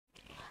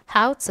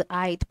How to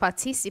hide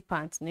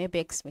participants in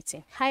Webex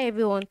meeting. Hi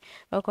everyone,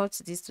 welcome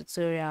to this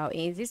tutorial.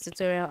 In this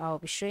tutorial, I'll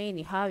be showing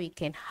you how you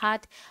can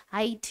hide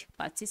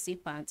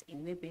participants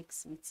in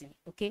Webex meeting.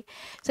 Okay,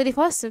 so the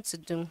first thing to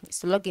do is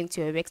to log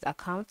into your Webex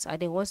account,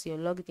 and then once you're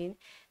logged in,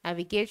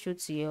 navigate through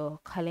to your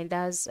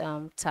calendars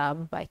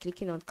tab by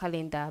clicking on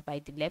calendar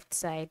by the left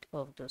side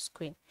of the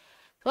screen.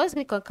 So once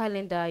you click on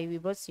calendar, you'll be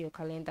brought to your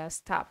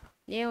calendars tab.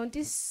 Yeah, on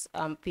this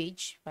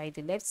page by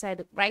the left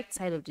side, right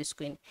side of the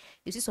screen,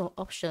 you see some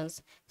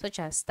options such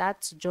as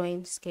start,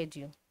 join,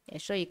 schedule.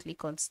 Ensure you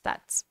click on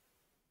start.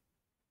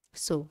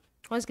 So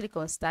once you click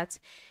on start,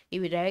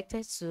 you'll be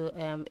directed to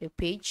a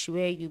page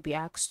where you'll be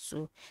asked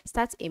to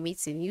start a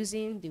meeting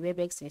using the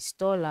Webex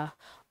installer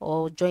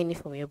or join it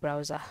from your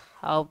browser.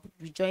 I'll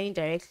be joining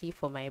directly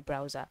from my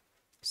browser.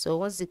 So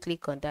once you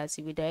click on that,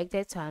 you'll be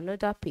directed to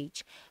another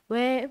page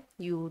where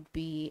you would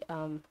be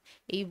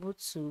able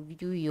to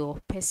view your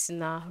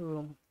personal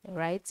room.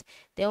 Right.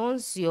 Then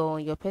once you're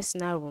on your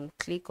personal room,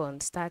 click on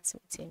start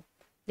meeting.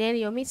 Then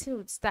your meeting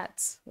would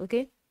start.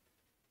 Okay.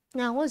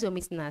 Now, once your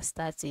meeting has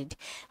started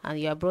and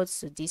you are brought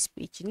to this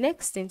page, the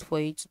next thing for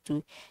you to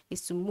do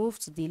is to move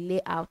to the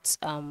layout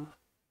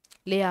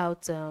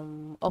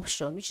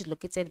option, which is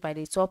located by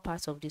the top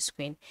part of the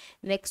screen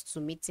next to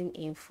meeting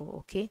info.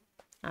 Okay,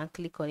 and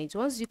click on it.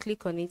 Once you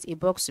click on it, a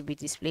box will be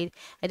displayed,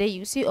 and then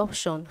you see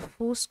option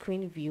full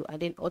screen view,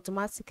 and then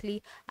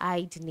automatically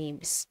hide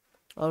names.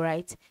 All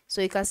right,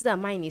 so you can see that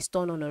mine is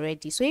turned on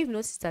already. So if you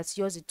notice that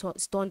yours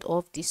is turned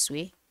off this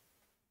way,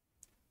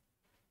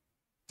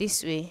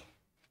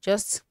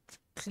 just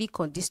click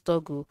on this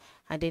toggle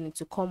and then it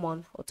will come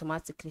on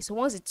automatically. So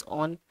once it's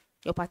on,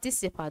 your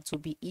participants will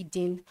be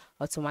hidden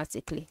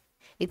automatically.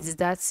 It is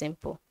that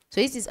simple. So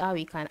this is how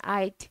we can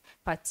hide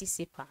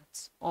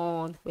participants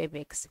on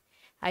Webex.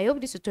 I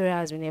hope this tutorial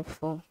has been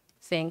helpful.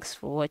 Thanks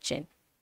for watching.